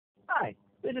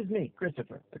This is me,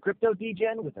 Christopher, a crypto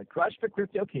degen with a crush for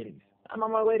crypto kitties. I'm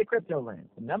on my way to Cryptoland,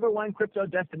 the #1 crypto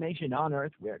destination on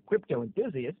Earth where crypto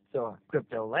enthusiasts, or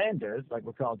crypto landers like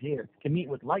we're called here, can meet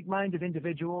with like-minded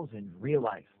individuals in real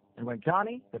life. And when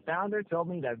Connie, the founder, told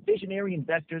me that visionary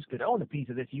investors could own a piece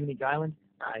of this unique island,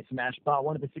 I smash bought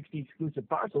one of the 60 exclusive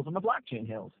parcels on the blockchain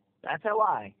hills. That's how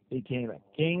I became a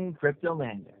king crypto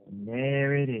lander. And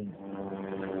there it is.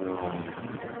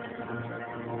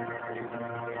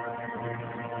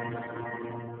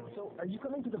 So, are you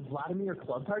coming to the Vladimir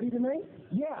Club party tonight?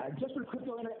 Yeah, just for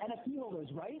crypto and NFT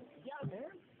holders, right? Yeah,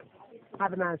 man.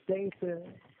 Have a nice day, sir.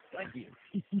 Thank you.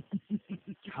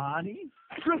 Connie?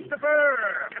 Christopher!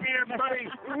 Come here, buddy!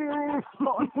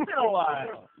 Oh, it's been a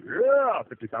while. Yeah,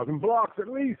 50,000 blocks at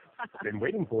least. Been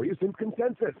waiting for you since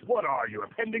consensus. What are you, a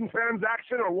pending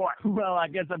transaction or what? Well, I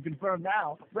guess I'm confirmed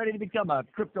now. Ready to become a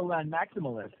cryptoland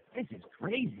maximalist. This is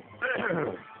crazy.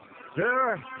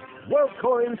 Sir,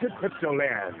 welcome to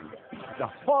Cryptoland, the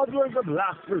hodlers of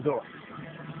last resort.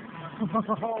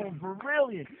 Oh,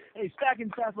 brilliant. Hey,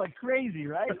 stacking fast like crazy,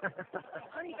 right?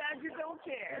 Honey badgers don't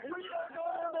care.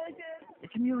 The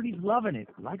community's loving it,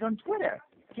 like on Twitter.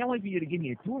 Can't wait for you to give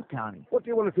me a tour, Connie. What do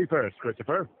you want to see first,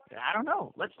 Christopher? I don't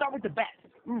know. Let's start with the best.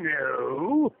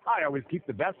 No, I always keep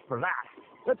the best for last.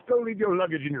 Let's go leave your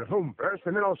luggage in your home first,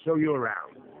 and then I'll show you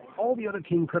around. All the other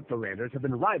King Cryptolanders have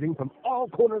been arriving from all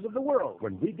corners of the world.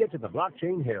 When we get to the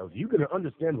blockchain hills, you're going to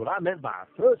understand what I meant by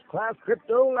first-class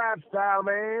crypto lifestyle,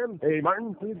 man. Hey,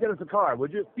 Martin, please get us a car,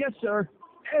 would you? Yes, sir.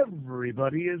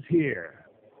 Everybody is here.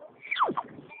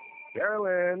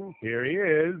 Carolyn, here he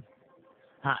is.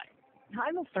 Hi.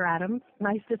 Hi, Mr. Adams.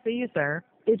 Nice to see you, sir.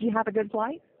 Did you have a good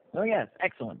flight? Oh, yes.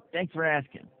 Excellent. Thanks for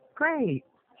asking. Great.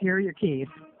 Here are your keys.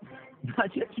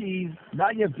 Not your keys,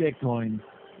 not your Bitcoin.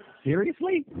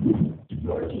 Seriously?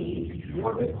 Your keys,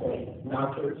 your Bitcoin.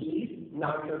 Not your keys,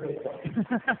 not your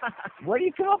Bitcoin. Where do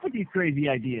you come up with these crazy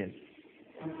ideas?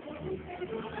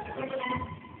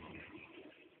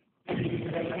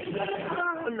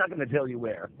 I'm not going to tell you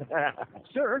where.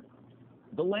 Sir,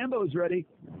 the Lambo's ready.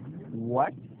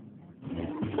 What?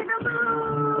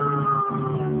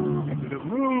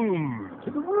 To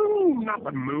the room, not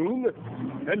the moon.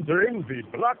 Entering the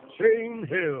blockchain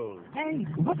hills. Hey,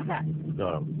 what's that?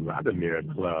 The Vladimir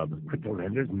Club,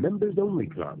 Cryptolanders members only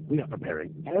club. We are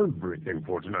preparing everything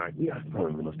for tonight. We are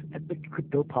throwing the most epic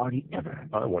crypto party ever.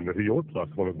 I wonder who your plus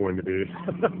one is going to be.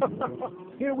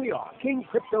 Here we are, King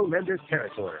Cryptolanders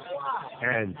territory.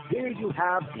 And here you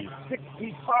have the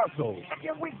 60 parcels. I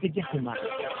can't wait to get to mine.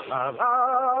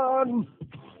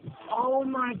 Oh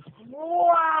my,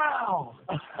 Wow!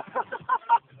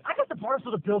 I got the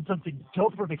parcel to build something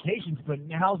dope for vacations, but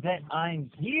now that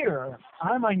I'm here,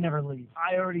 I might never leave.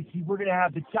 I already see we're going to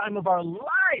have the time of our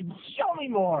lives. Show me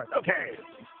more. okay.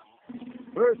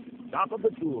 First stop of the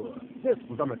tour. This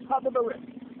was on the top of the list.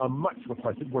 A much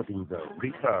requested working zone,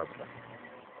 the Cub.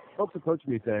 Folks approached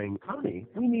me saying, Connie,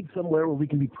 we need somewhere where we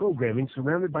can be programming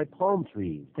surrounded by palm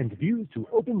trees and views to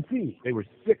open sea. They were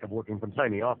sick of working from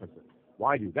tiny offices.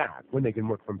 Why do that when they can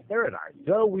work from paradise?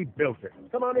 So we built it.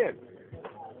 Come on in.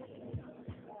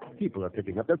 People are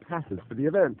picking up their passes for the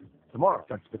event. Tomorrow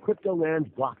starts the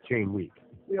Cryptoland Blockchain Week.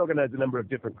 We organize a number of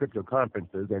different crypto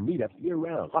conferences and meetups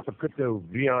year-round. Lots of crypto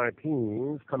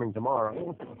VIPs coming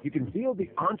tomorrow. You can feel the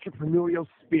entrepreneurial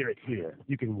spirit here.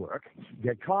 You can work,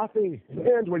 get coffee,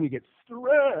 and when you get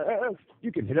stressed,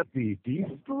 you can hit up the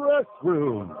de-stress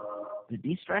room. The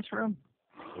de-stress room?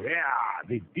 Yeah,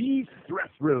 the de-stress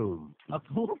room. A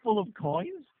pool full of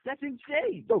coins? That's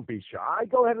insane. Don't be shy.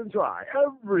 Go ahead and try.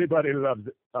 Everybody loves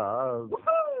it.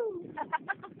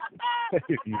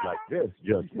 If you like this,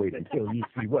 just wait until you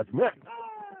see what's next.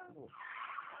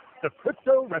 The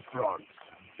Crypto Restaurant.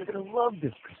 You're going to love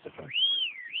this, Christopher.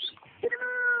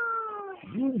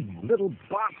 You little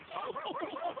bot.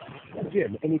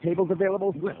 Jim, any tables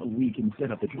available? Well, we can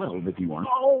set up at 12 if you want.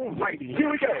 All righty, here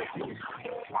we go.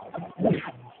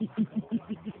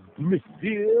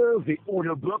 Monsieur, the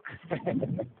order book.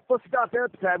 For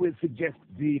starters, I would suggest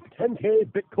the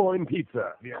 10K Bitcoin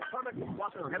pizza. The atomic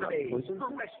water lemonade.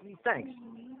 Freshly thanks.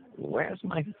 Where's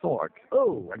my fork?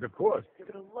 Oh, and of course, you're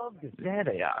going to love this. There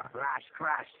they are. Crash,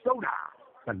 crash soda.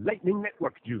 The Lightning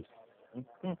Network juice.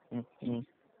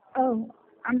 Oh,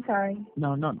 I'm sorry.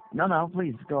 No,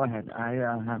 please, go ahead.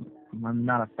 I'm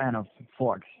not a fan of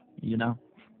forks, you know?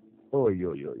 Oy,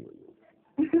 oy, oy,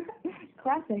 oy.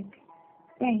 Classic.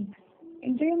 Thanks.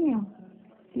 Enjoy your meal.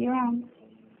 See you around.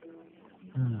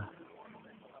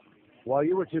 While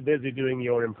you were too busy doing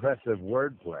your impressive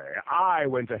wordplay, I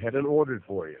went ahead and ordered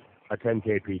for you a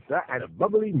 10K pizza and a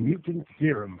bubbly mutant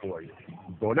serum for you.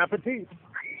 Bon appetit.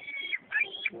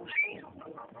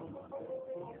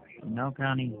 No,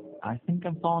 Connie, I think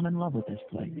I'm falling in love with this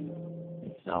place.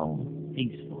 It's so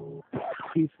peaceful.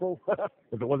 Peaceful?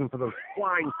 If it wasn't for those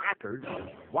flying hackers.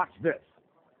 Watch this.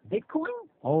 Bitcoin?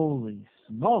 Holy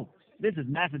smokes. This is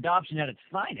mass adoption at its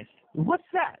finest. What's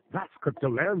that? That's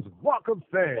Cryptoland's Walk of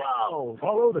Fame. Whoa!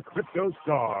 Follow the crypto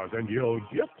stars and you'll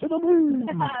get to the moon.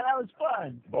 That was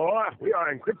fun. Boy, we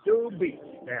are in Crypto Beach,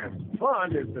 and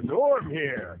fun is the norm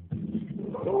here.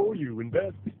 So you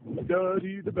invest,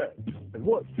 study the best. And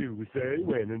what do we say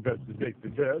when investors take the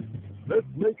test? Let's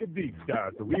make a deep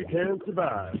dive so we can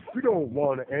survive. We don't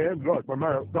want to end like my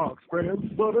Mount Docs friends,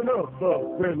 but enough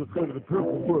of friends, let's go to the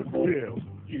purple foot jail.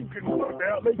 You can work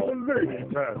out, make the lady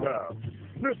pass out.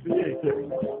 Lift the A-Tex,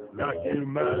 like you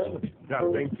mind.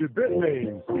 Now think your bit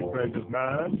names, sweet friends of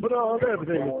mine. But on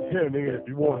everything is pending, if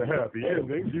you want a happy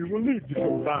ending, you will need to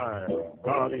combine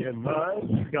body and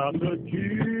mind. Got the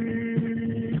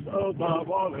keys of my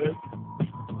wallet,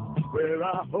 where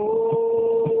I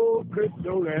hold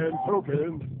crypto and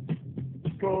tokens.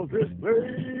 'Cause this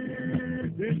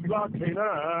place is locked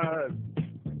canine.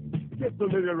 Get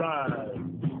familiarized.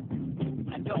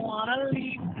 I don't want to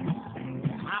leave.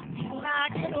 I feel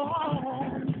like it all.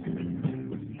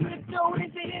 Crypto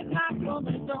is in my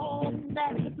comfort zone.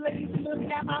 That's the place. Look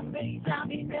at my face.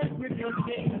 I'm in that crypto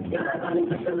state.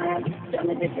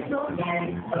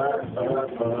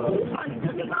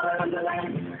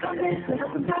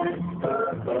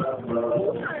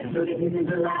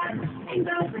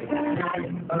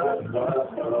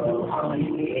 All you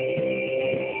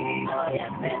need, all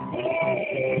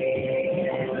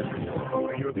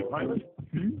You'll be pilot?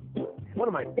 One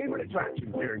of my favorite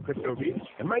attractions here in Crypto Beach,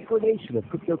 a micronation of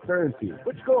cryptocurrency.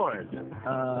 Which coin?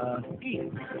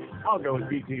 ETH. I'll go with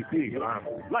BTC. I'm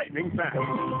lightning fast.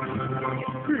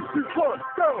 3, 2, 1,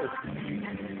 go!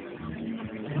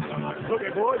 Okay,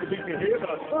 boys, the beat me here, but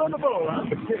I'm still on the ball. I'm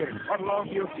the kid. Run along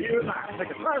to your tears. I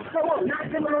take a fast go on.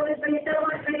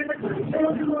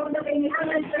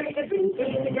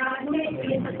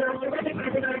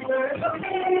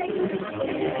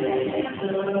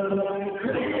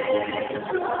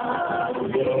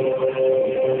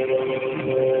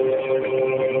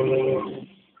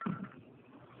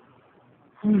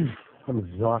 I'm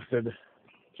exhausted.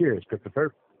 Cheers,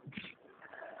 Christopher.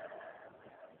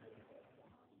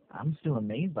 I'm still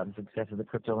amazed by the success of the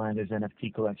Cryptolanders NFT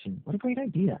collection. What a great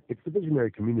idea. It's the visionary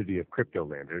community of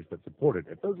Cryptolanders that supported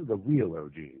it. Those are the real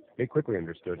OGs. They quickly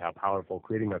understood how powerful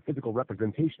creating a physical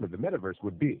representation of the metaverse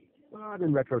would be. But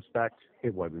in retrospect,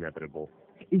 it was inevitable.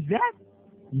 Is that?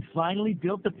 You finally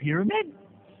built the pyramid?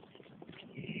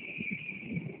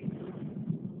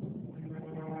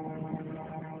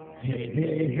 Hey,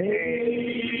 hey, hey.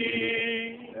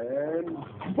 And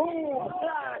boom!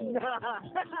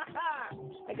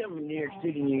 I come from New York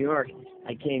City, New York.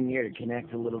 I came here to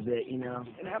connect a little bit, and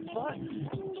have fun.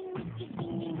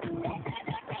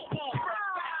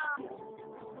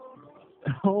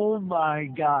 Oh my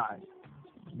God.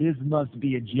 This must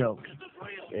be a joke.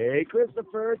 Hey,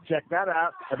 Christopher, check that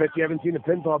out. I bet you haven't seen a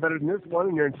pinball better than this one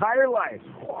in your entire life.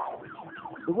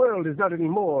 The world is not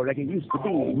anymore like it used to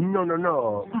be. No, no,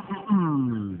 no.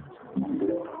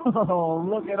 Oh,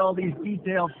 look at all these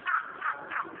details.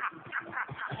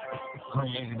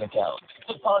 Create an account.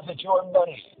 Deposit your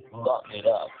money. Lock it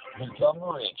up. Become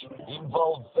rich.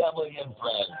 Involve family and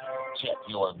friends. Check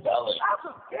your balance.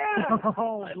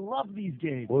 Oh, I love these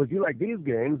games. Well, if you like these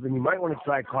games, then you might want to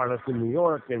try Carlos in New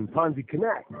York and Ponzi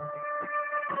Connect.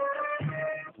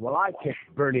 Well, I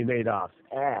kicked Bernie Madoff's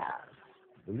ass.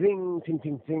 Ring, ting,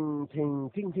 ting, ting, ting,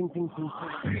 ting, ting, ting, ting,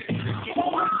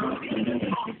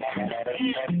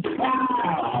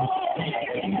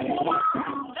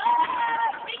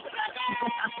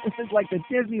 This is like the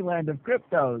Disneyland of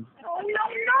cryptos. Oh,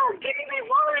 no, give me my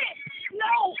wallet.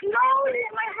 No,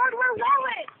 my hardware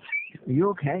wallet. Are you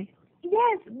okay?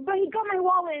 Yes, but he got my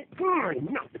wallet.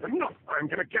 Enough. I'm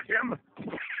going to get him.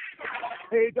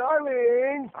 Hey,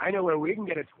 darling, I know where we can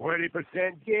get a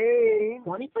 20% gain.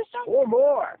 20%? Or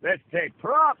more. Let's take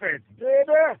profits,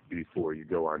 baby. Before you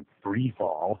go on free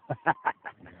fall.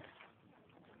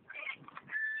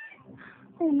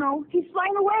 Oh, no, he's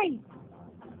flying away.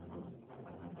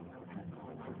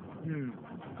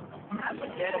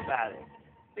 Forget about it.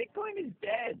 Bitcoin is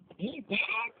dead. He's dead.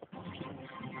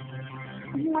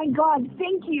 Oh, my God,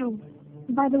 thank you.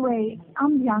 By the way,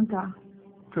 I'm Bianca.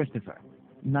 Christopher,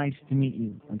 nice to meet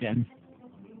you again.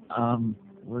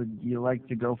 Would you like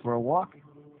to go for a walk?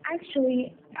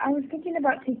 Actually, I was thinking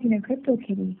about taking a crypto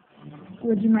kitty.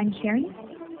 Would you mind sharing?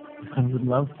 I would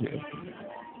love to.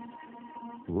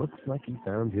 Looks like he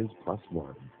found his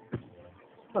 +1.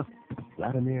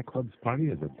 Vladimir Club's party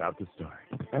is about to start.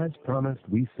 As promised,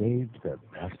 we saved the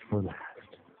best for last.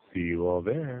 See you all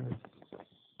there.